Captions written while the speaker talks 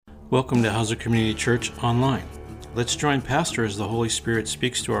Welcome to Hauser Community Church Online. Let's join Pastor as the Holy Spirit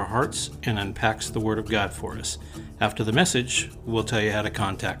speaks to our hearts and unpacks the Word of God for us. After the message, we'll tell you how to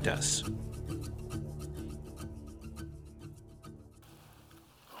contact us.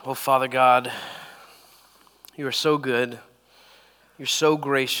 Oh, Father God, you are so good. You're so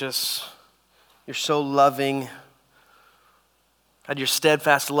gracious. You're so loving. God, your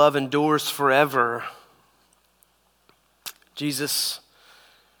steadfast love endures forever. Jesus,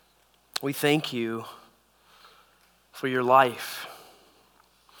 we thank you for your life.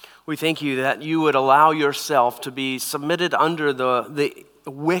 We thank you that you would allow yourself to be submitted under the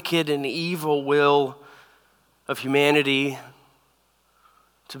wicked and evil will of humanity,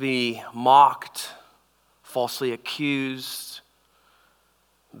 to be mocked, falsely accused,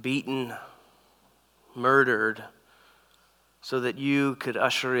 beaten, murdered, so that you could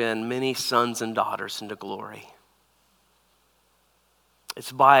usher in many sons and daughters into glory.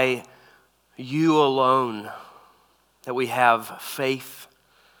 It's by you alone that we have faith.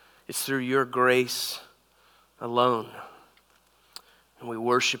 It's through your grace alone. And we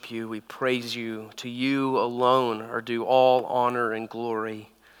worship you, we praise you. To you alone are due all honor and glory.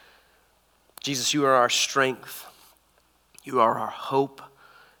 Jesus, you are our strength. You are our hope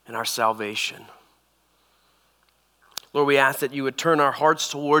and our salvation. Lord, we ask that you would turn our hearts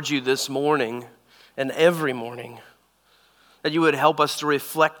towards you this morning and every morning, that you would help us to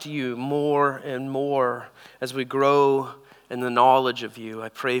reflect you more and more as we grow in the knowledge of you. I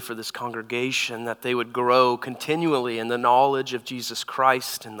pray for this congregation that they would grow continually in the knowledge of Jesus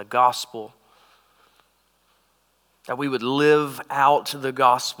Christ and the gospel, that we would live out the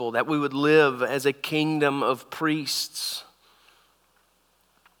gospel, that we would live as a kingdom of priests,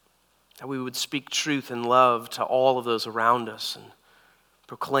 that we would speak truth and love to all of those around us and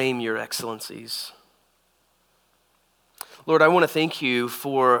proclaim your excellencies. Lord, I want to thank you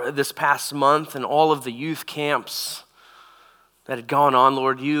for this past month and all of the youth camps that had gone on.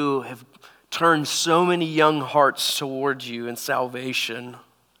 Lord, you have turned so many young hearts towards you in salvation.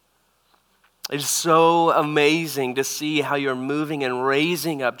 It is so amazing to see how you're moving and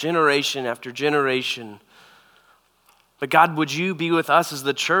raising up generation after generation. But God, would you be with us as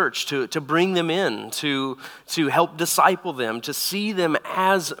the church to bring them in, to help disciple them, to see them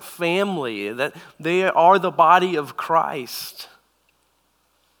as family, that they are the body of Christ.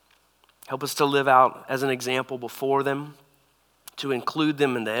 Help us to live out as an example before them, to include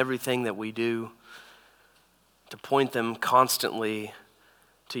them into everything that we do, to point them constantly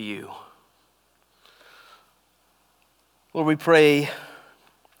to you. Lord, we pray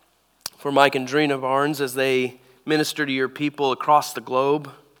for Mike and Drina Barnes as they minister to your people across the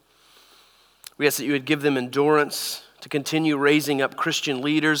globe. We ask that you would give them endurance to continue raising up Christian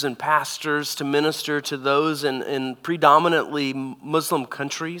leaders and pastors to minister to those in predominantly Muslim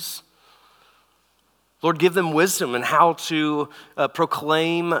countries. Lord, give them wisdom in how to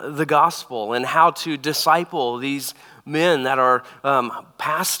proclaim the gospel and how to disciple these men that are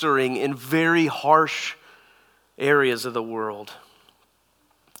pastoring in very harsh areas of the world.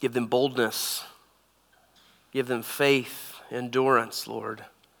 Give them boldness. Give them faith, endurance, Lord.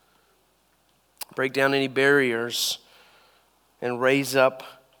 Break down any barriers and raise up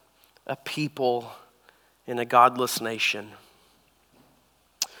a people in a godless nation.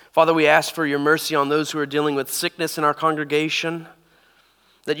 Father, we ask for your mercy on those who are dealing with sickness in our congregation,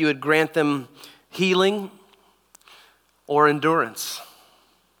 that you would grant them healing or endurance.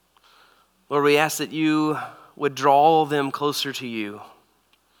 Lord, we ask that you would draw them closer to you.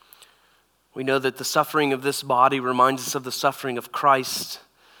 We know that the suffering of this body reminds us of the suffering of Christ,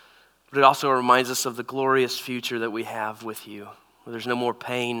 but it also reminds us of the glorious future that we have with you, where there's no more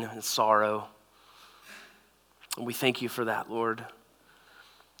pain and sorrow. And we thank you for that, Lord.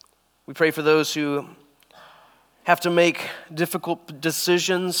 We pray for those who have to make difficult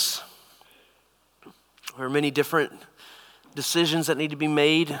decisions. There are many different decisions that need to be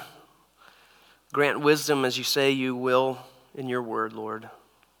made. Grant wisdom, as you say you will in your word, Lord.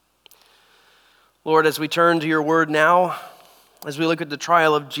 Lord, as we turn to your word now, as we look at the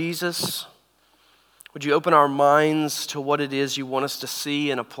trial of Jesus, would you open our minds to what it is you want us to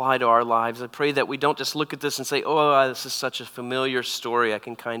see and apply to our lives? I pray that we don't just look at this and say, oh, this is such a familiar story, I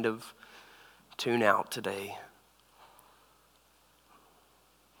can kind of tune out today.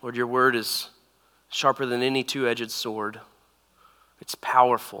 Lord, your word is sharper than any two-edged sword. It's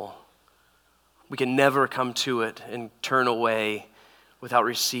powerful. We can never come to it and turn away without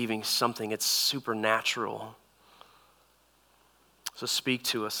receiving something. It's supernatural. So speak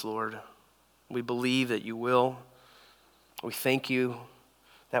to us, Lord. We believe that you will. We thank you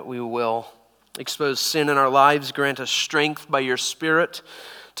that we will. Expose sin in our lives. Grant us strength by your Spirit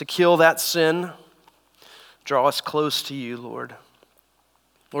to kill that sin. Draw us close to you, Lord.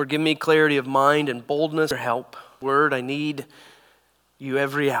 Lord, give me clarity of mind and boldness. Your help. Word, I need you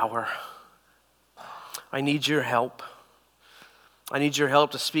every hour. I need your help. I need your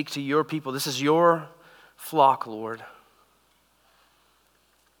help to speak to your people. This is your flock, Lord.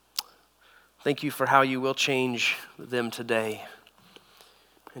 Thank you for how you will change them today.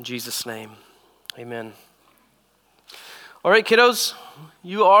 In Jesus' name, amen. All right, kiddos,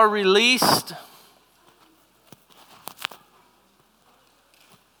 you are released.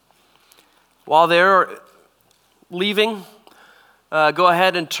 While they're leaving, go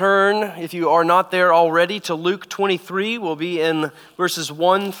ahead and turn, if you are not there already, to Luke 23. We'll be in verses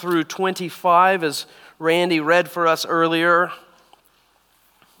 1 through 25, as Randy read for us earlier.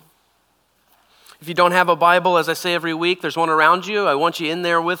 If you don't have a Bible, as I say every week, there's one around you. I want you in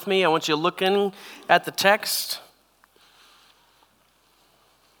there with me. I want you looking at the text.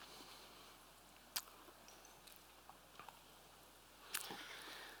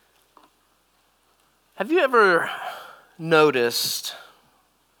 Have you ever noticed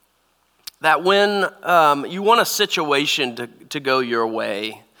that when you want a situation to go your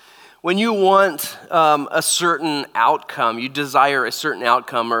way, when you want a certain outcome, you desire a certain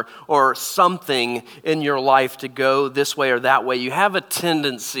outcome or something in your life to go this way or that way, you have a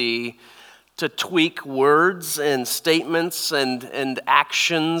tendency to tweak words and statements and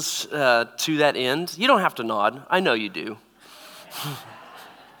actions to that end? You don't have to nod. I know you do.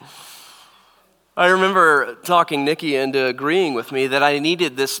 I remember talking Nikki into agreeing with me that I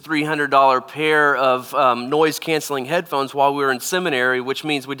needed this $300 pair of noise-canceling headphones while we were in seminary, which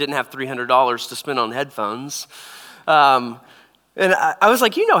means we didn't have $300 to spend on headphones. And I was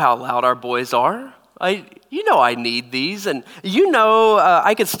like, you know how loud our boys are. You know I need these, and you know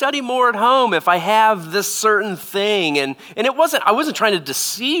I could study more at home if I have this certain thing. And I wasn't trying to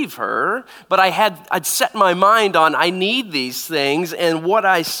deceive her, but I'd set my mind on I need these things, and what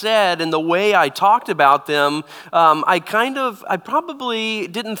I said and the way I talked about them, I probably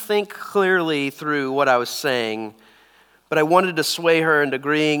didn't think clearly through what I was saying, but I wanted to sway her into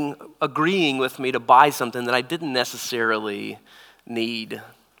agreeing with me to buy something that I didn't necessarily need.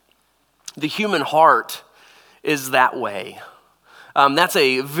 The human heart is that way. That's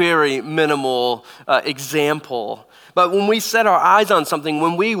a very minimal example. But when we set our eyes on something,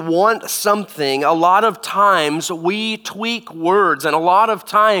 when we want something, a lot of times we tweak words, and a lot of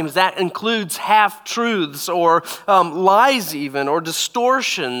times that includes half-truths or lies even, or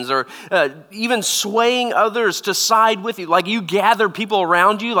distortions, or even swaying others to side with you. Like you gather people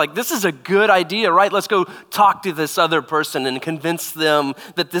around you, like this is a good idea, right? Let's go talk to this other person and convince them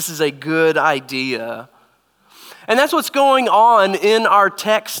that this is a good idea. And that's what's going on in our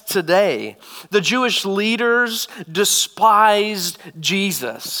text today. The Jewish leaders despised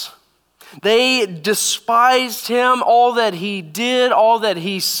Jesus. They despised him, all that he did, all that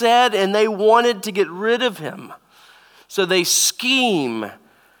he said, and they wanted to get rid of him. So they scheme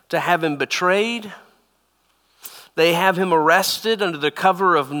to have him betrayed. They have him arrested under the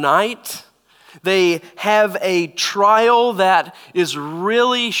cover of night. They have a trial that is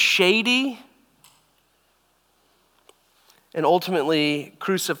really shady, and ultimately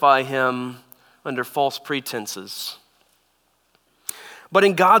crucify him under false pretenses. But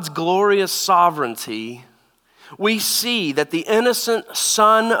in God's glorious sovereignty, we see that the innocent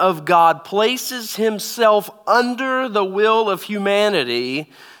Son of God places himself under the will of humanity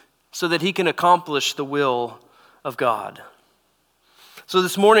so that he can accomplish the will of God. So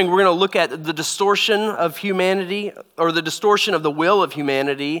this morning we're going to look at the distortion of humanity, or the distortion of the will of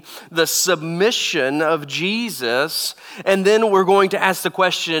humanity, the submission of Jesus, and then we're going to ask the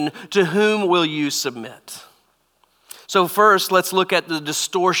question, to whom will you submit? So first, let's look at the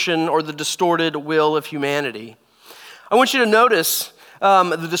distortion or the distorted will of humanity. I want you to notice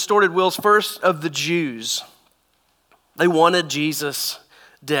the distorted wills first of the Jews. They wanted Jesus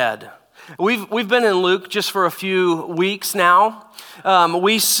dead. We've been in Luke just for a few weeks now.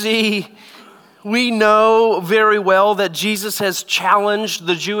 We know very well that Jesus has challenged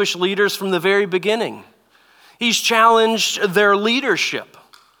the Jewish leaders from the very beginning. He's challenged their leadership.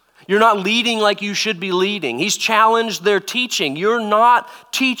 You're not leading like you should be leading. He's challenged their teaching. You're not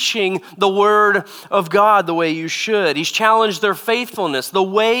teaching the word of God the way you should. He's challenged their faithfulness. The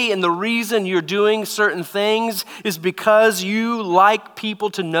way and the reason you're doing certain things is because you like people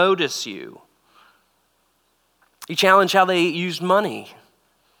to notice you. He challenged how they used money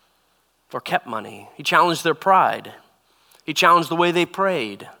or kept money. He challenged their pride. He challenged the way they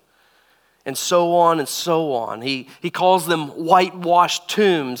prayed. He challenged the way they lived. He challenged how they and so on and so on. He calls them whitewashed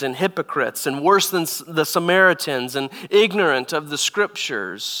tombs and hypocrites and worse than the Samaritans and ignorant of the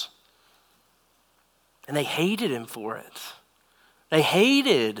scriptures. And they hated him for it. They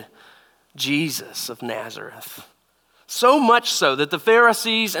hated Jesus of Nazareth. So much so that the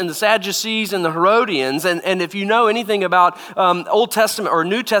Pharisees and the Sadducees and the Herodians, and if you know anything about Old Testament or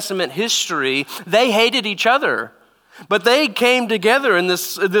New Testament history, they hated each other. But they came together in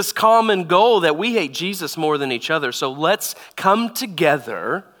this common goal that we hate Jesus more than each other. So let's come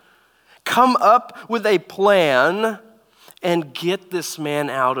together, come up with a plan, and get this man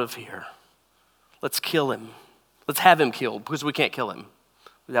out of here. Let's kill him. Let's have him killed, because we can't kill him.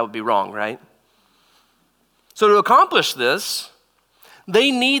 That would be wrong, right? So to accomplish this,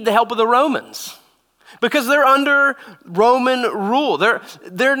 they need the help of the Romans, because they're under Roman rule.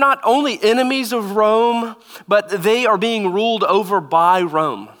 They're not only enemies of Rome, but they are being ruled over by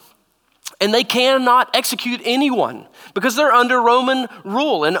Rome. And they cannot execute anyone because they're under Roman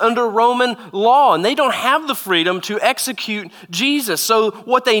rule and under Roman law, and they don't have the freedom to execute Jesus. So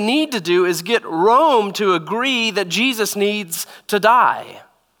what they need to do is get Rome to agree that Jesus needs to die.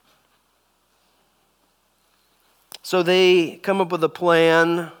 So they come up with a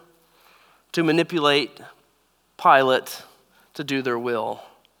plan to manipulate Pilate to do their will.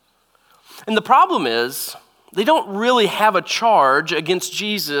 And the problem is, they don't really have a charge against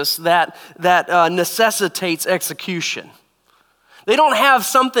Jesus that necessitates execution. They don't have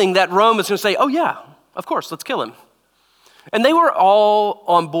something that Rome is going to say, oh yeah, of course, let's kill him. And they were all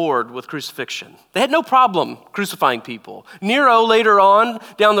on board with crucifixion. They had no problem crucifying people. Nero later on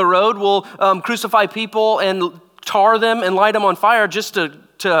down the road will crucify people and tar them and light them on fire just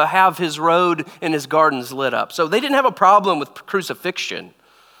to have his road and his gardens lit up. So they didn't have a problem with crucifixion.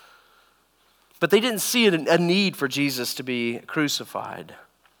 But they didn't see a need for Jesus to be crucified.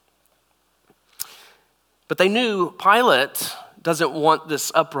 But they knew Pilate doesn't want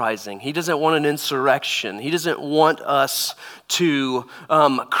this uprising. He doesn't want an insurrection. He doesn't want us to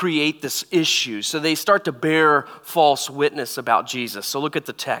create this issue. So they start to bear false witness about Jesus. So look at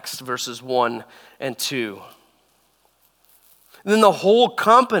the text, verses 1 and 2. And then the whole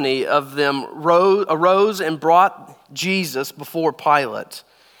company of them arose and brought Jesus before Pilate.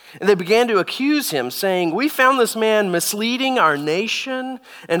 And they began to accuse him, saying, we found this man misleading our nation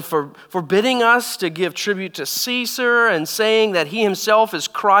and forbidding us to give tribute to Caesar, and saying that he himself is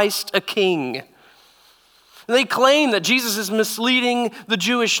Christ, a king. And they claim that Jesus is misleading the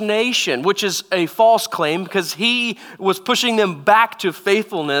Jewish nation, which is a false claim because he was pushing them back to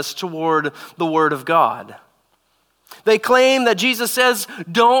faithfulness toward the Word of God. They claim that Jesus says,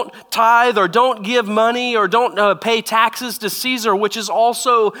 don't tithe or don't give money or don't pay taxes to Caesar, which is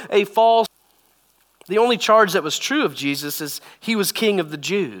also a false. The only charge that was true of Jesus is he was king of the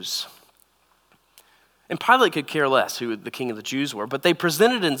Jews. And Pilate could care less who the king of the Jews were, but they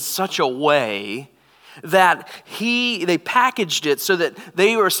presented it in such a way that they packaged it so that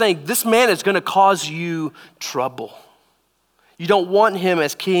they were saying, this man is going to cause you trouble. You don't want him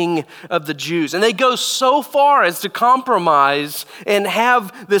as king of the Jews. And they go so far as to compromise and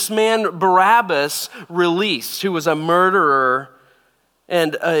have this man Barabbas released, who was a murderer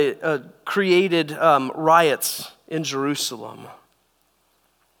and created riots in Jerusalem.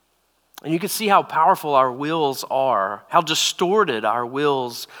 And you can see how powerful our wills are, how distorted our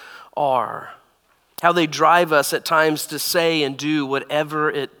wills are, how they drive us at times to say and do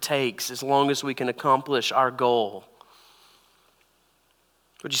whatever it takes as long as we can accomplish our goal.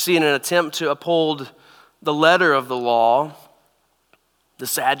 But you see, in an attempt to uphold the letter of the law, the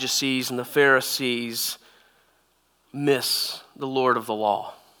Sadducees and the Pharisees miss the Lord of the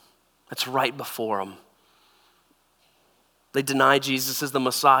law. That's right before them. They deny Jesus as the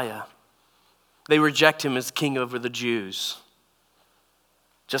Messiah. They reject him as king over the Jews.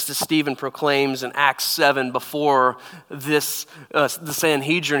 Just as Stephen proclaims in Acts 7 before the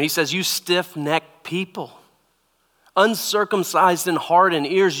Sanhedrin, he says, you stiff-necked people, uncircumcised in heart and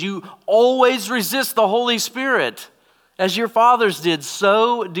ears, you always resist the Holy Spirit. As your fathers did,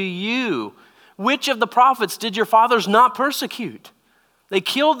 so do you. Which of the prophets did your fathers not persecute? They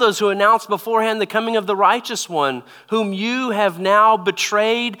killed those who announced beforehand the coming of the righteous one, whom you have now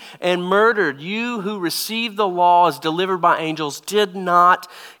betrayed and murdered. You who received the law as delivered by angels did not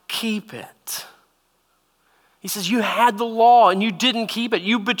keep it. He says, you had the law and you didn't keep it.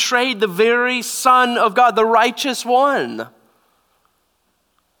 You betrayed the very Son of God, the righteous one.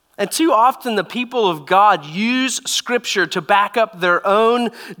 And too often the people of God use Scripture to back up their own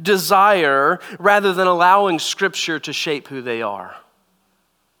desire rather than allowing Scripture to shape who they are.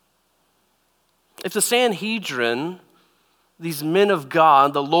 If the Sanhedrin these men of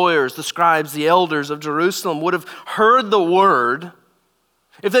God, the lawyers, the scribes, the elders of Jerusalem, would have heard the word,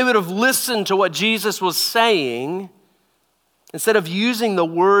 if they would have listened to what Jesus was saying, instead of using the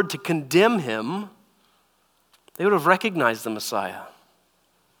word to condemn him, they would have recognized the Messiah.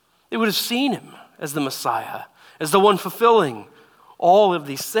 They would have seen him as the Messiah, as the one fulfilling all of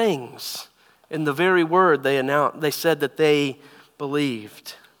these things. In the very word they said that they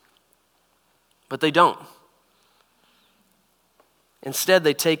believed. But they don't. Instead,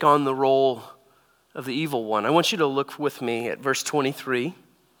 they take on the role of the evil one. I want you to look with me at verse 23.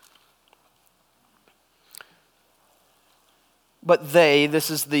 But they, this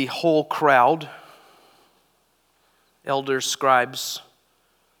is the whole crowd, elders, scribes,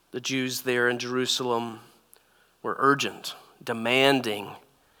 the Jews there in Jerusalem, were urgent, demanding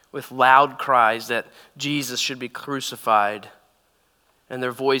with loud cries that Jesus should be crucified, and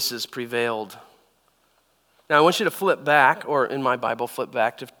their voices prevailed. Now I want you to flip back, or in my Bible, flip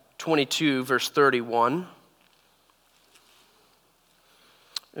back to 22, verse 31.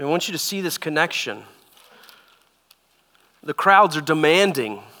 And I want you to see this connection. The crowds are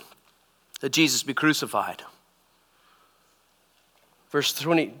demanding that Jesus be crucified.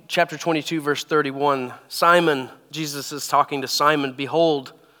 Chapter 22, verse 31, Simon, Jesus is talking to Simon,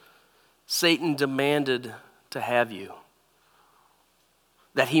 "Behold, Satan demanded to have you,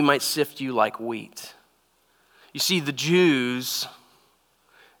 that he might sift you like wheat." You see, the Jews,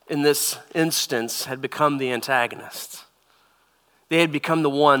 in this instance, had become the antagonists. They had become the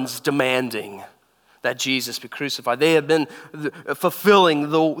ones demanding that Jesus be crucified. They had been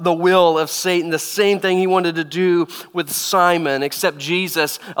fulfilling the will of Satan, the same thing he wanted to do with Simon, except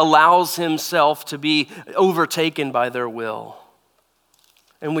Jesus allows himself to be overtaken by their will.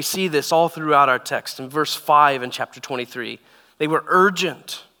 And we see this all throughout our text. In verse 5 in chapter 23, they were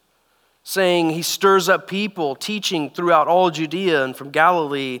urgent, saying he stirs up people, teaching throughout all Judea and from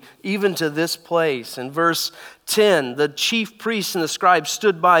Galilee, even to this place. In verse 10, the chief priests and the scribes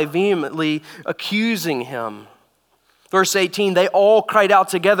stood by vehemently accusing him. Verse 18, they all cried out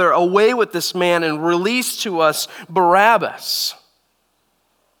together, "Away with this man and release to us Barabbas."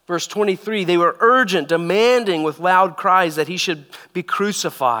 Verse 23, they were urgent, demanding with loud cries that he should be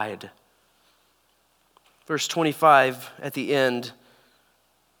crucified. Verse 25, at the end,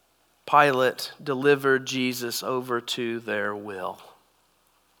 Pilate delivered Jesus over to their will.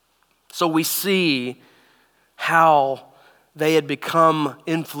 So we see how they had become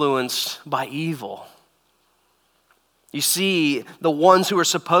influenced by evil. You see, the ones who are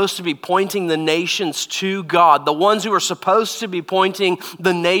supposed to be pointing the nations to God, the ones who are supposed to be pointing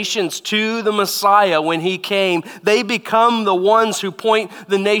the nations to the Messiah when he came, they become the ones who point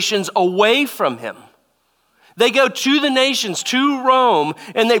the nations away from him. They go to the nations, to Rome,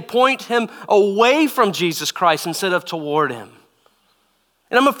 and they point him away from Jesus Christ instead of toward him.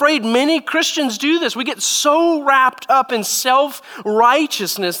 And I'm afraid many Christians do this. We get so wrapped up in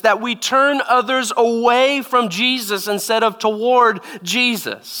self-righteousness that we turn others away from Jesus instead of toward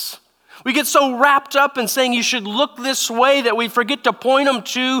Jesus. We get so wrapped up in saying you should look this way that we forget to point them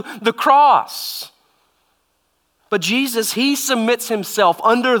to the cross. But Jesus, he submits himself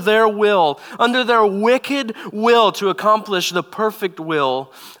under their will, under their wicked will, to accomplish the perfect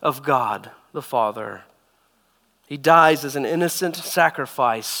will of God the Father. He dies as an innocent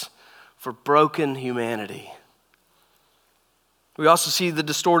sacrifice for broken humanity. We also see the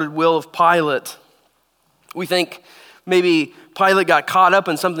distorted will of Pilate. We think maybe Pilate got caught up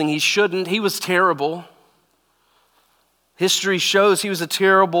in something he shouldn't. He was terrible. History shows he was a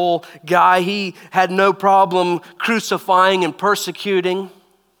terrible guy. He had no problem crucifying and persecuting.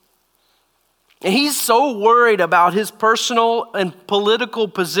 And he's so worried about his personal and political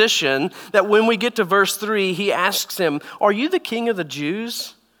position that when we get to verse 3, he asks him, "Are you the king of the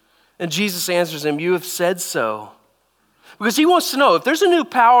Jews?" And Jesus answers him, "You have said so." Because he wants to know, if there's a new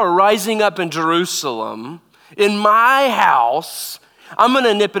power rising up in Jerusalem, in my house, I'm going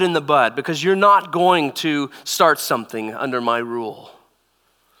to nip it in the bud because you're not going to start something under my rule.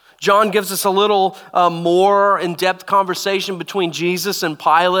 John gives us a little more in-depth conversation between Jesus and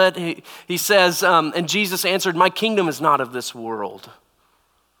Pilate. He says, and Jesus answered, "My kingdom is not of this world.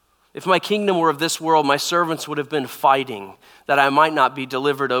 If my kingdom were of this world, my servants would have been fighting that I might not be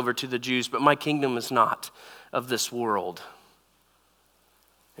delivered over to the Jews, but my kingdom is not of this world."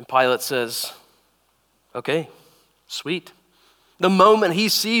 And Pilate says, "Okay, sweet." The moment he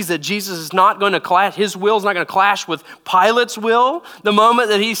sees that Jesus is not going to clash, his will is not going to clash with Pilate's will, the moment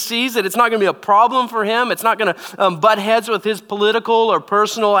that he sees that it's not going to be a problem for him, it's not going to butt heads with his political or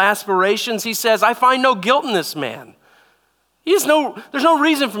personal aspirations, he says, "I find no guilt in this man. There's no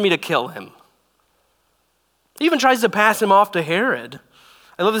reason for me to kill him." He even tries to pass him off to Herod.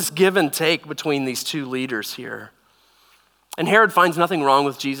 I love this give and take between these two leaders here. And Herod finds nothing wrong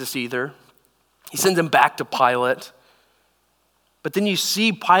with Jesus either. He sends him back to Pilate. But then you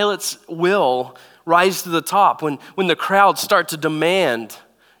see Pilate's will rise to the top when the crowds start to demand,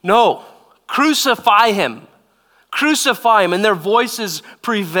 no, crucify him. Crucify him. And their voices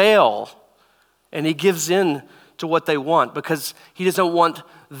prevail. And he gives in to what they want because he doesn't want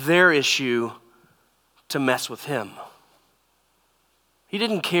their issue to mess with him. He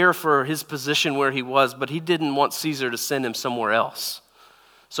didn't care for his position where he was, but he didn't want Caesar to send him somewhere else.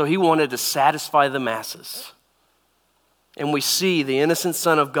 So he wanted to satisfy the masses. And we see the innocent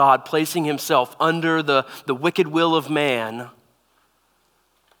Son of God placing himself under the wicked will of man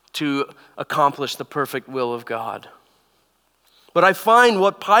to accomplish the perfect will of God. But I find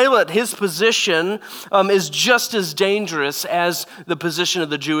what Pilate, his position, is just as dangerous as the position of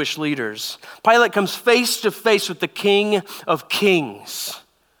the Jewish leaders. Pilate comes face to face with the King of Kings.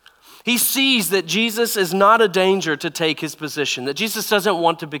 He sees that Jesus is not a danger to take his position, that Jesus doesn't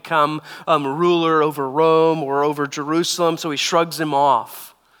want to become ruler over Rome or over Jerusalem, so he shrugs him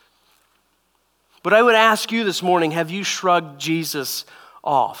off. But I would ask you this morning, have you shrugged Jesus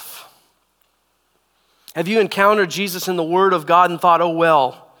off? Have you encountered Jesus in the Word of God and thought, oh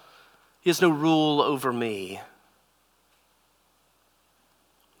well, he has no rule over me?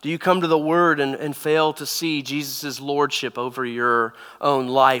 Do you come to the Word and fail to see Jesus' lordship over your own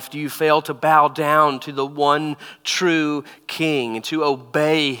life? Do you fail to bow down to the one true King and to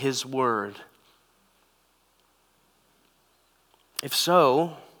obey his word? If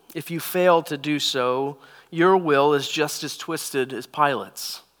so, if you fail to do so, your will is just as twisted as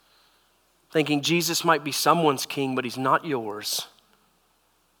Pilate's. Thinking Jesus might be someone's king, but he's not yours.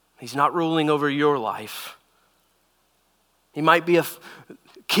 He's not ruling over your life. He might be a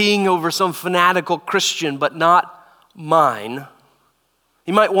king over some fanatical Christian, but not mine.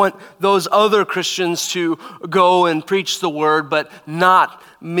 He might want those other Christians to go and preach the word, but not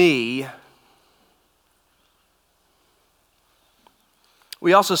me.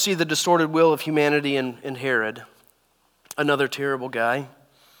 We also see the distorted will of humanity in Herod, another terrible guy.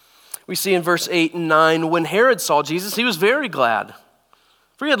 We see in verse 8 and 9, when Herod saw Jesus, he was very glad.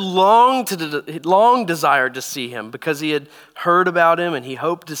 For he had long desired to see him because he had heard about him and he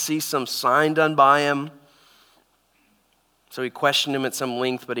hoped to see some sign done by him. So he questioned him at some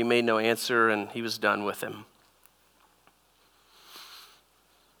length, but he made no answer and he was done with him.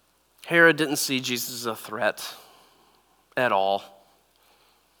 Herod didn't see Jesus as a threat at all.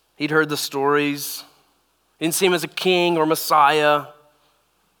 He'd heard the stories. He didn't see him as a king or Messiah.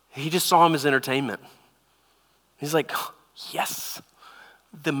 He just saw him as entertainment. He's like, yes,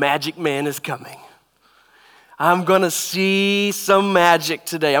 the magic man is coming. I'm going to see some magic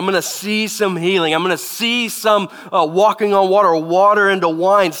today. I'm going to see some healing. I'm going to see some walking on water, water into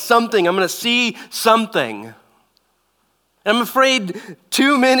wine, something. I'm going to see something. And I'm afraid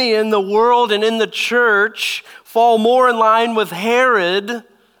too many in the world and in the church fall more in line with Herod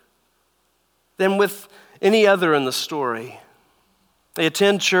than with any other in the story. They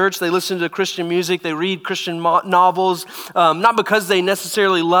attend church, they listen to Christian music, they read Christian novels, not because they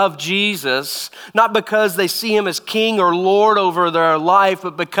necessarily love Jesus, not because they see him as king or lord over their life,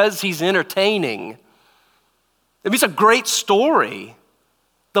 but because he's entertaining. It's a great story.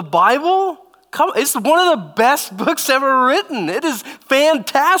 The Bible, it's one of the best books ever written. It is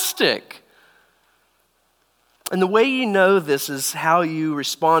fantastic. And the way you know this is how you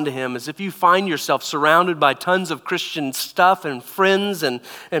respond to him is if you find yourself surrounded by tons of Christian stuff and friends and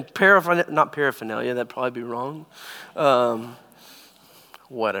not paraphernalia, that'd probably be wrong.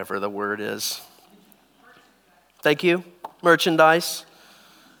 Whatever the word is. Thank you. Merchandise.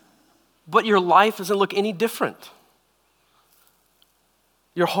 But your life doesn't look any different.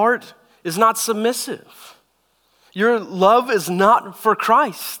 Your heart is not submissive. Your love is not for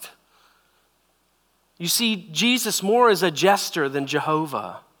Christ. You see Jesus more as a jester than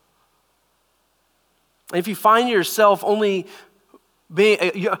Jehovah. If you find yourself I'm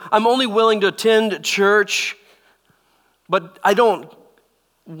only willing to attend church, but I don't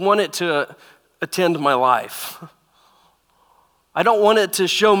want it to attend my life. I don't want it to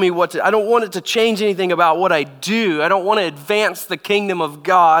show me I don't want it to change anything about what I do. I don't want to advance the kingdom of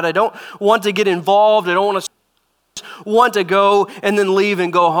God. I don't want to get involved. I don't want to go and then leave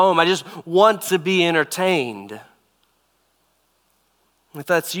and go home. I just want to be entertained. If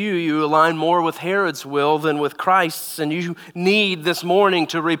that's you, you align more with Herod's will than with Christ's, and you need this morning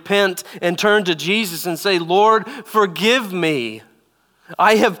to repent and turn to Jesus and say, Lord, forgive me.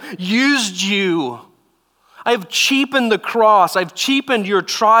 I have used you. I've cheapened the cross. I've cheapened your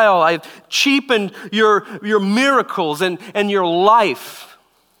trial. I've cheapened your miracles and your life.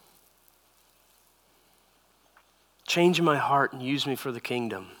 Change my heart and use me for the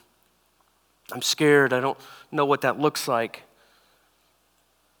kingdom. I'm scared. I don't know what that looks like.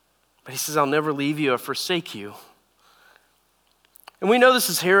 But he says, I'll never leave you or forsake you. And we know this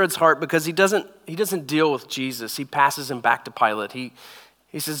is Herod's heart because he doesn't deal with Jesus. He passes him back to Pilate.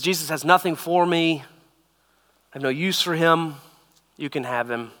 He says, Jesus has nothing for me. I have no use for him. You can have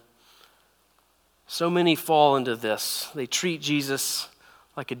him. So many fall into this. They treat Jesus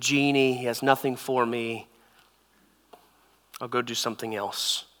like a genie. He has nothing for me. I'll go do something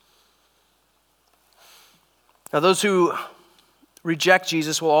else. Now, those who reject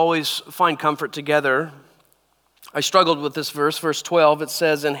Jesus will always find comfort together. I struggled with this verse, verse 12. It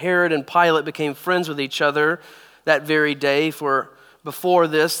says, and Herod and Pilate became friends with each other that very day, for before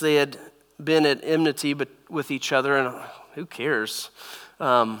this they had been at enmity with each other, and who cares?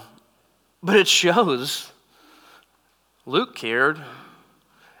 But it shows Luke cared,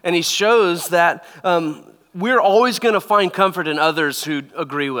 and he shows that we're always going to find comfort in others who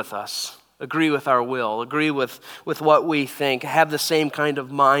agree with us, agree with our will, agree with what we think, have the same kind of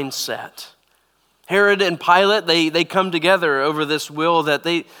mindset. Herod and Pilate, they come together over this will that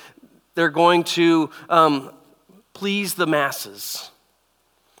they're going to please the masses.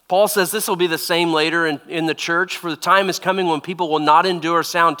 Paul says this will be the same later in the church. For the time is coming when people will not endure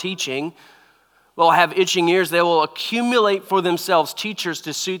sound teaching. They'll have itching ears. They will accumulate for themselves teachers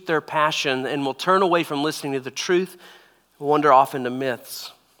to suit their passion and will turn away from listening to the truth and wander off into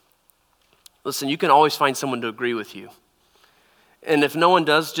myths. Listen, you can always find someone to agree with you. And if no one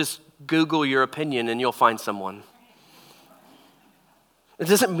does, just Google your opinion and you'll find someone. It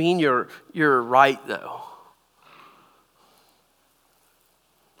doesn't mean you're right, though.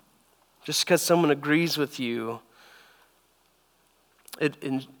 Just because someone agrees with you, it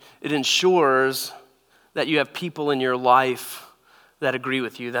ensures that you have people in your life that agree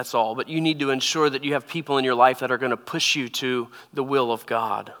with you, that's all. But you need to ensure that you have people in your life that are going to push you to the will of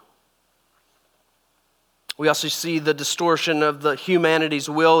God. We also see the distortion of the humanity's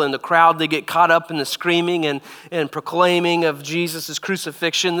will in the crowd. They get caught up in the screaming and proclaiming of Jesus'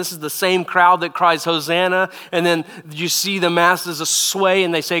 crucifixion. This is the same crowd that cries, Hosanna, and then you see the masses sway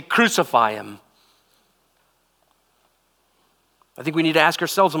and they say, crucify him. I think we need to ask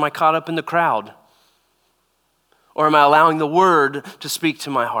ourselves, am I caught up in the crowd? Or am I allowing the word to speak to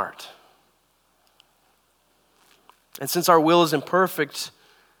my heart? And since our will is imperfect,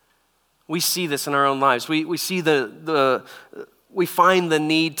 we see this in our own lives. We see we find the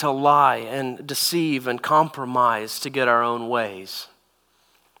need to lie and deceive and compromise to get our own ways.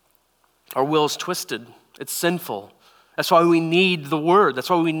 Our will is twisted. It's sinful. That's why we need the word. That's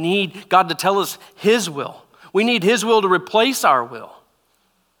why we need God to tell us his will. We need his will to replace our will.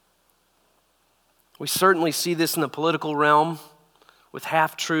 We certainly see this in the political realm with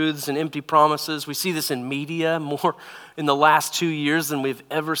half-truths and empty promises. We see this in media more in the last 2 years than we've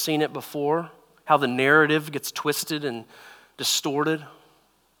ever seen it before, how the narrative gets twisted and distorted.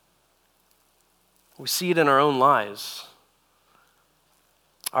 We see it in our own lives.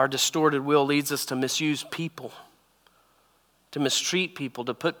 Our distorted will leads us to misuse people, to mistreat people,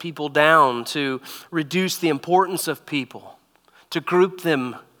 to put people down, to reduce the importance of people, to group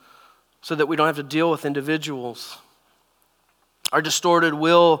them so that we don't have to deal with individuals. Our distorted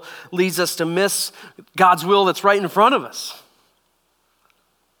will leads us to miss God's will that's right in front of us.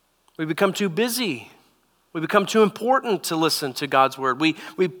 We become too busy. We become too important to listen to God's word. We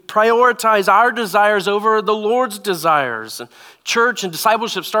prioritize our desires over the Lord's desires. And church and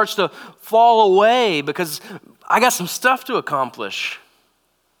discipleship starts to fall away because I got some stuff to accomplish.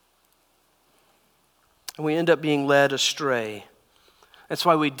 And we end up being led astray. That's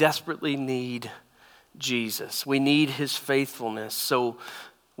why we desperately need Jesus. We need his faithfulness. So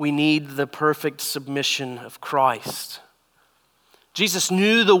we need the perfect submission of Christ. Jesus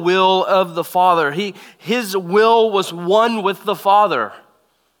knew the will of the Father. His will was one with the Father.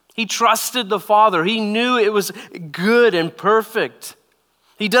 He trusted the Father. He knew it was good and perfect.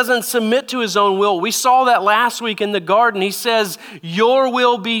 He doesn't submit to his own will. We saw that last week in the garden. He says, your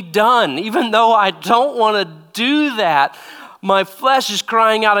will be done. Even though I don't want to do that, my flesh is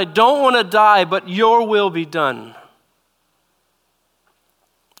crying out, I don't want to die, but your will be done.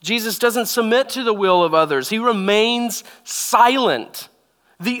 Jesus doesn't submit to the will of others. He remains silent.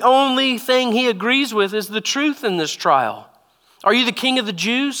 The only thing he agrees with is the truth in this trial. Are you the king of the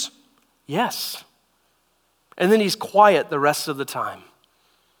Jews? Yes. And then he's quiet the rest of the time.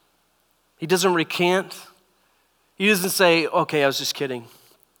 He doesn't recant. He doesn't say, okay, I was just kidding.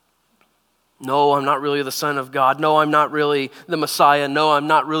 No, I'm not really the Son of God. No, I'm not really the Messiah. No, I'm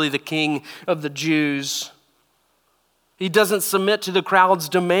not really the King of the Jews. He doesn't submit to the crowd's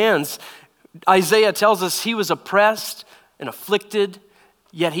demands. Isaiah tells us he was oppressed and afflicted,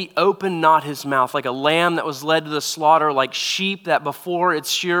 yet he opened not his mouth. Like a lamb that was led to the slaughter, like sheep that before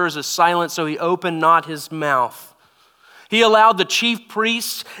its shearers is silent, so he opened not his mouth. He allowed the chief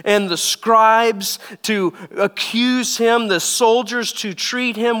priests and the scribes to accuse him, the soldiers to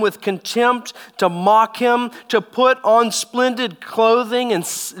treat him with contempt, to mock him, to put on splendid clothing and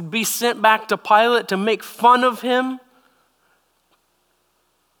be sent back to Pilate to make fun of him.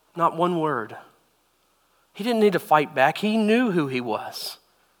 Not one word. He didn't need to fight back. He knew who he was.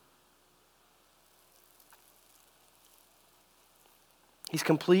 He's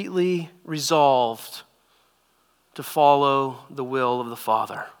completely resolved to follow the will of the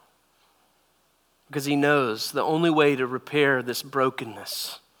Father, because he knows the only way to repair this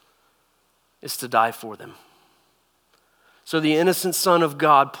brokenness is to die for them. So the innocent Son of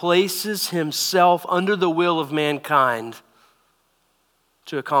God places himself under the will of mankind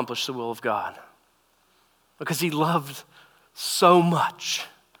to accomplish the will of God, because he loved so much.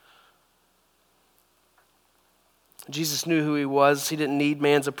 Jesus knew who he was. He didn't need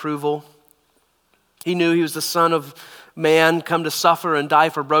man's approval. He knew he was the Son of Man, come to suffer and die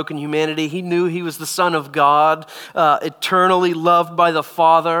for broken humanity. He knew he was the Son of God, eternally loved by the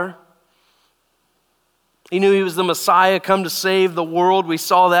Father. He knew he was the Messiah, come to save the world. We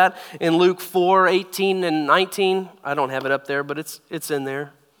saw that in Luke 4:18 and 19. I don't have it up there, but it's in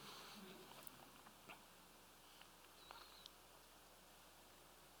there.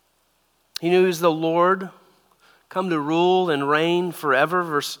 He knew he was the Lord, come to rule and reign forever.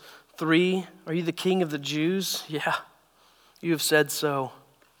 Verse 3, are you the King of the Jews? Yeah, you have said so.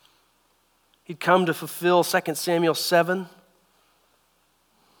 He'd come to fulfill 2 Samuel 7.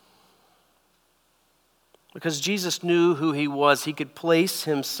 Because Jesus knew who he was, he could place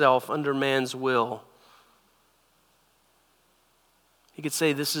himself under man's will. He could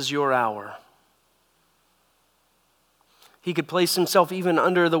say, this is your hour. He could place himself even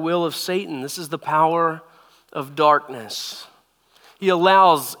under the will of Satan. This is the power of darkness. He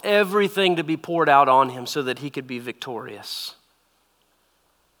allows everything to be poured out on him so that he could be victorious.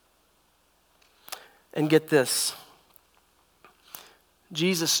 And get this,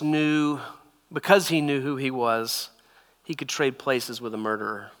 Jesus knew, because he knew who he was, he could trade places with a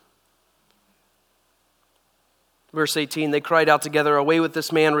murderer. Verse 18, they cried out together, away with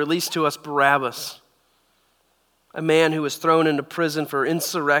this man, release to us Barabbas, a man who was thrown into prison for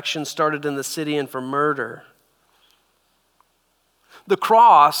insurrection started in the city and for murder. The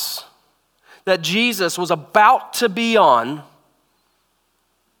cross that Jesus was about to be on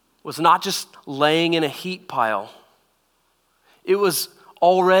was not just laying in a heap pile. It was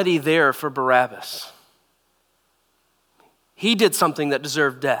already there for Barabbas. He did something that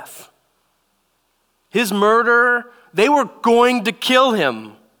deserved death. His murder, they were going to kill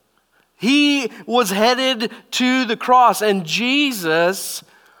him. He was headed to the cross, and Jesus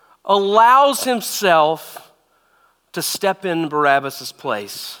allows himself to step in Barabbas'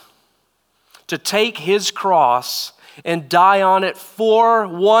 place, to take his cross and die on it for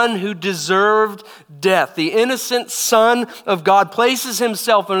one who deserved death. The innocent Son of God places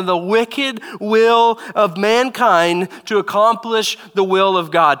himself under the wicked will of mankind to accomplish the will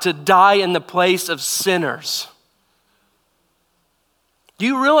of God, to die in the place of sinners. Do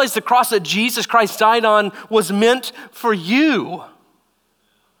you realize the cross that Jesus Christ died on was meant for you?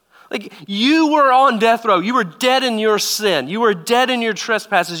 Like, you were on death row. You were dead in your sin. You were dead in your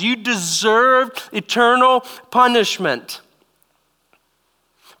trespasses. You deserved eternal punishment.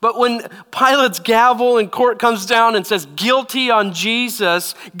 But when Pilate's gavel in court comes down and says guilty on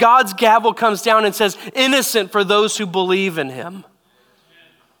Jesus, God's gavel comes down and says innocent for those who believe in him.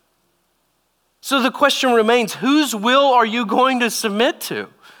 So the question remains, whose will are you going to submit to?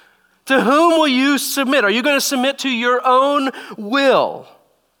 To whom will you submit? Are you going to submit to your own will?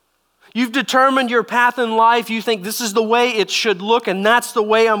 You've determined your path in life. You think this is the way it should look and that's the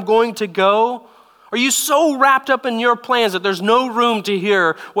way I'm going to go. Are you so wrapped up in your plans that there's no room to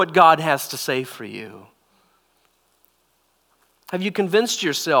hear what God has to say for you? Have you convinced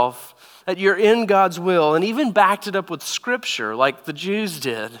yourself that you're in God's will and even backed it up with Scripture like the Jews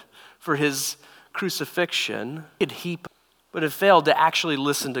did for his crucifixion? But have failed to actually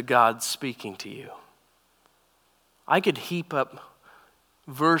listen to God speaking to you. I could heap up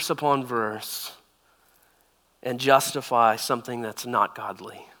verse upon verse and justify something that's not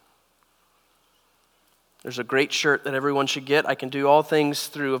godly. There's a great shirt that everyone should get. I can do all things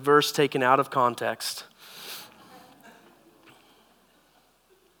through a verse taken out of context.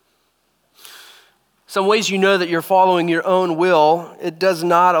 some ways you know that you're following your own will, it does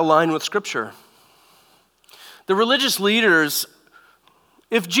not align with Scripture. The religious leaders,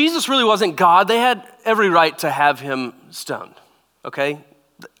 if Jesus really wasn't God, they had every right to have him stoned, okay?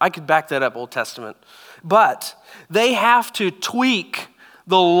 I could back that up, Old Testament. But they have to tweak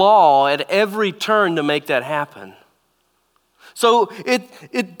the law at every turn to make that happen. So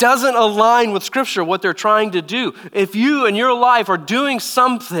it doesn't align with Scripture, what they're trying to do. If you in your life are doing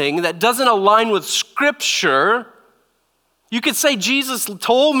something that doesn't align with Scripture, you could say, Jesus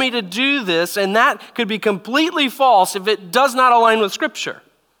told me to do this, and that could be completely false if it does not align with Scripture.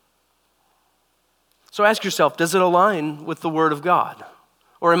 So ask yourself, does it align with the Word of God?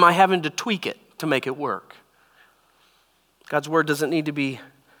 Or am I having to tweak it to make it work? God's Word doesn't need to be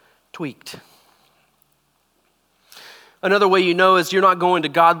tweaked. Another way you know is you're not going to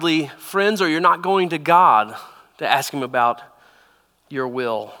godly friends, or you're not going to God to ask Him about your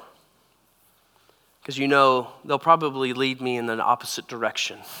will. Because you know they'll probably lead me in the opposite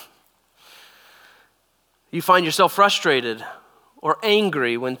direction. You find yourself frustrated or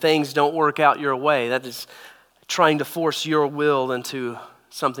angry when things don't work out your way. That is trying to force your will into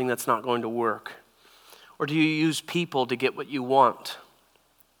something that's not going to work. Or do you use people to get what you want?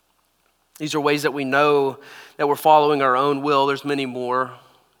 These are ways that we know that we're following our own will. There's many more,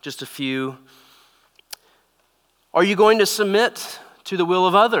 just a few. Are you going to submit to the will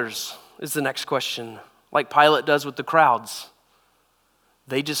of others, is the next question, like Pilate does with the crowds.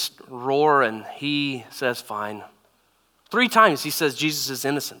 They just roar and he says, fine. 3 times he says Jesus is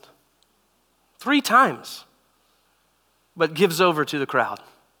innocent. 3 times. But gives over to the crowd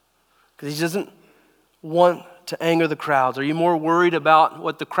because he doesn't want to anger the crowds. Are you more worried about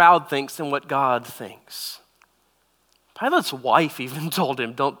what the crowd thinks than what God thinks? Pilate's wife even told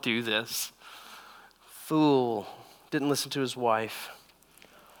him, don't do this. Fool, didn't listen to his wife.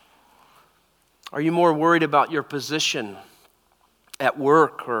 Are you more worried about your position at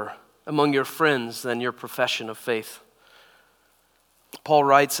work or among your friends than your profession of faith? Paul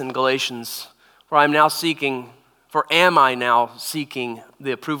writes in Galatians, for am I now seeking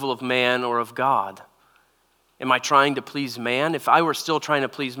the approval of man or of God? Am I trying to please man? If I were still trying to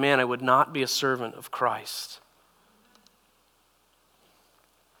please man, I would not be a servant of Christ.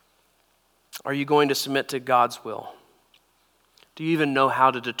 Are you going to submit to God's will? Do you even know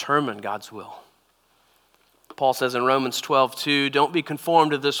how to determine God's will? Paul says in Romans 12:2, don't be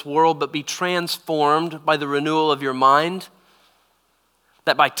conformed to this world, but be transformed by the renewal of your mind,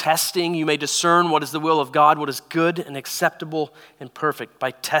 that by testing you may discern what is the will of God, what is good and acceptable and perfect.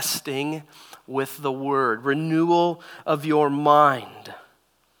 By testing with the Word, renewal of your mind.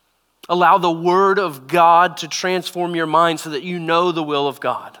 Allow the Word of God to transform your mind so that you know the will of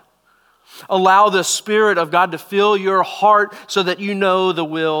God. Allow the Spirit of God to fill your heart so that you know the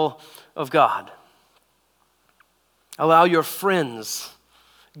will of God. Allow your friends,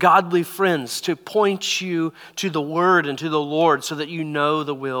 godly friends, to point you to the Word and to the Lord so that you know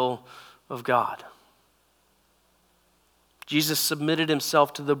the will of God. Jesus submitted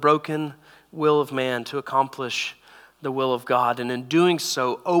himself to the broken will of man to accomplish the will of God, and in doing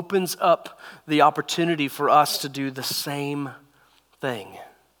so opens up the opportunity for us to do the same thing.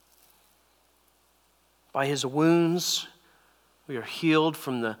 By his wounds, we are healed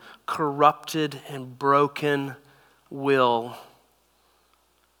from the corrupted and broken will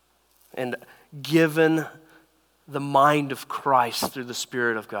and given the mind of Christ through the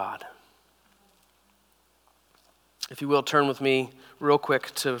Spirit of God. If you will, turn with me real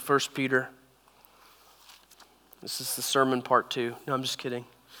quick to 1 Peter. This is the sermon part 2. No, I'm just kidding.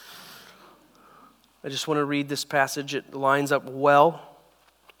 I just want to read this passage. It lines up well.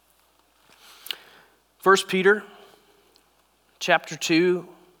 1 Peter chapter 2,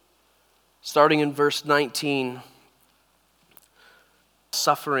 starting in verse 19.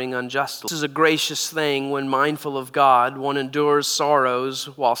 Suffering unjustly. This is a gracious thing when mindful of God, one endures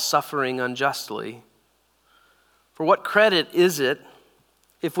sorrows while suffering unjustly. For what credit is it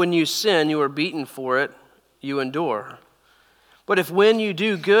if when you sin you are beaten for it, you endure? But if when you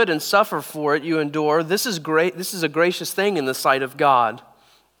do good and suffer for it, you endure, this is great. This is a gracious thing in the sight of God.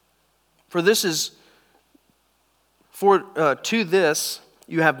 For to this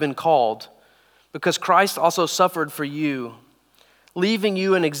you have been called, because Christ also suffered for you, leaving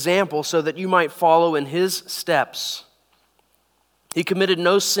you an example so that you might follow in his steps. He committed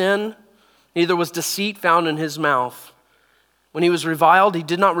no sin, neither was deceit found in his mouth. When he was reviled, he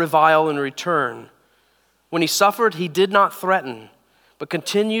did not revile in return. When he suffered, he did not threaten, but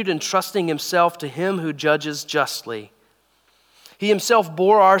continued entrusting himself to him who judges justly. He himself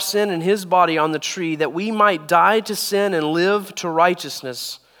bore our sin in his body on the tree, that we might die to sin and live to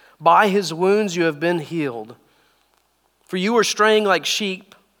righteousness. By his wounds you have been healed. For you were straying like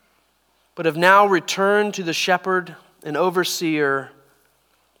sheep, but have now returned to the shepherd and overseer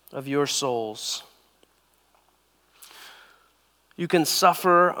of your souls. You can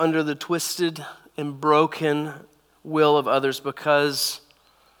suffer under the twisted and broken will of others because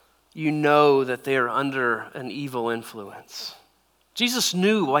you know that they are under an evil influence. Jesus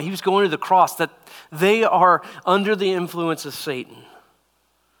knew while he was going to the cross that they are under the influence of Satan,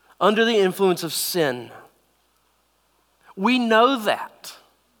 under the influence of sin. We know that.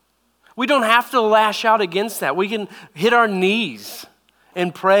 We don't have to lash out against that. We can hit our knees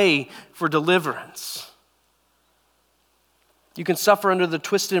and pray for deliverance. You can suffer under the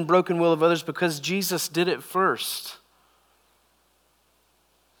twisted and broken will of others because Jesus did it first.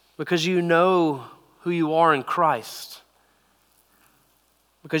 Because you know who you are in Christ.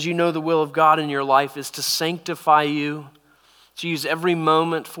 Because you know the will of God in your life is to sanctify you, to use every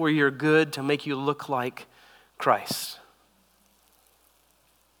moment for your good, to make you look like Christ.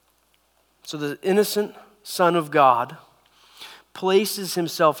 So the innocent Son of God places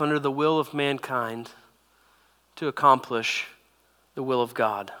himself under the will of mankind to accomplish the will of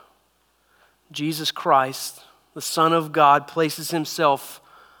God. Jesus Christ, the Son of God, places himself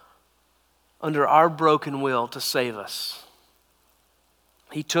under our broken will to save us.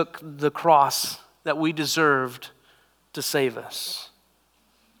 He took the cross that we deserved to save us.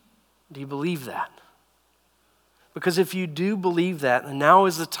 Do you believe that? Because if you do believe that, now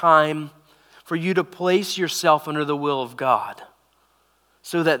is the time for you to place yourself under the will of God,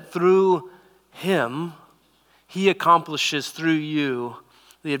 so that through him, he accomplishes through you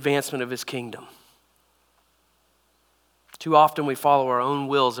the advancement of his kingdom. Too often we follow our own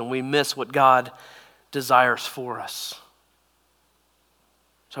wills and we miss what God desires for us.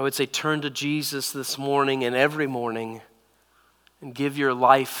 So I would say turn to Jesus this morning and every morning and give your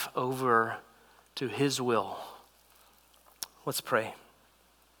life over to his will. Let's pray.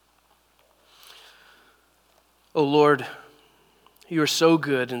 Oh Lord, you are so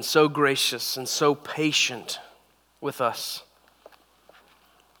good and so gracious and so patient with us.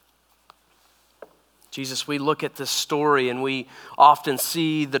 Jesus, we look at this story and we often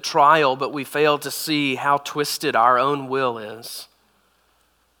see the trial, but we fail to see how twisted our own will is.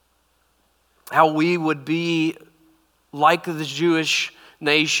 How we would be like the Jewish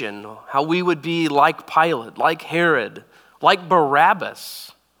nation, how we would be like Pilate, like Herod, like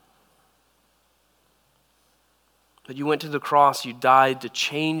Barabbas. But you went to the cross, you died to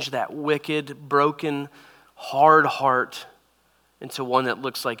change that wicked, broken, hard heart into one that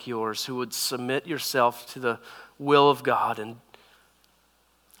looks like yours, who would submit yourself to the will of God and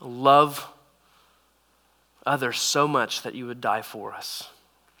love others so much that you would die for us.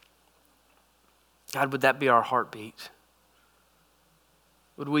 God, would that be our heartbeat?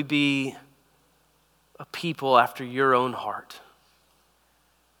 Would we be a people after your own heart?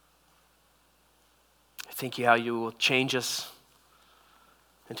 I thank you how you will change us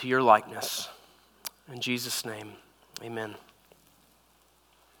into your likeness. In Jesus' name, amen.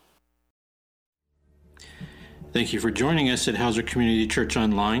 Thank you for joining us at Hauser Community Church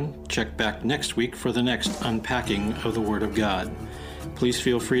Online. Check back next week for the next unpacking of the Word of God. Please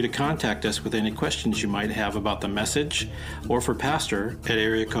feel free to contact us with any questions you might have about the message or for Pastor at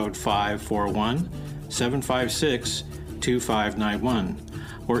area code 541-756-2591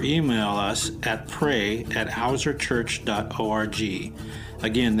 or email us at pray@hauserchurch.org.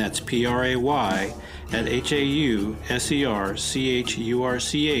 Again, that's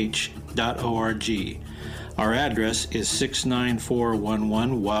pray@hauserchurch.org. Our address is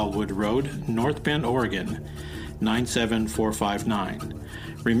 69411 Wildwood Road, North Bend, Oregon, 97459.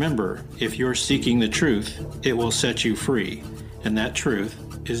 Remember, if you're seeking the truth, it will set you free, and that truth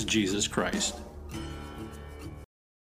is Jesus Christ.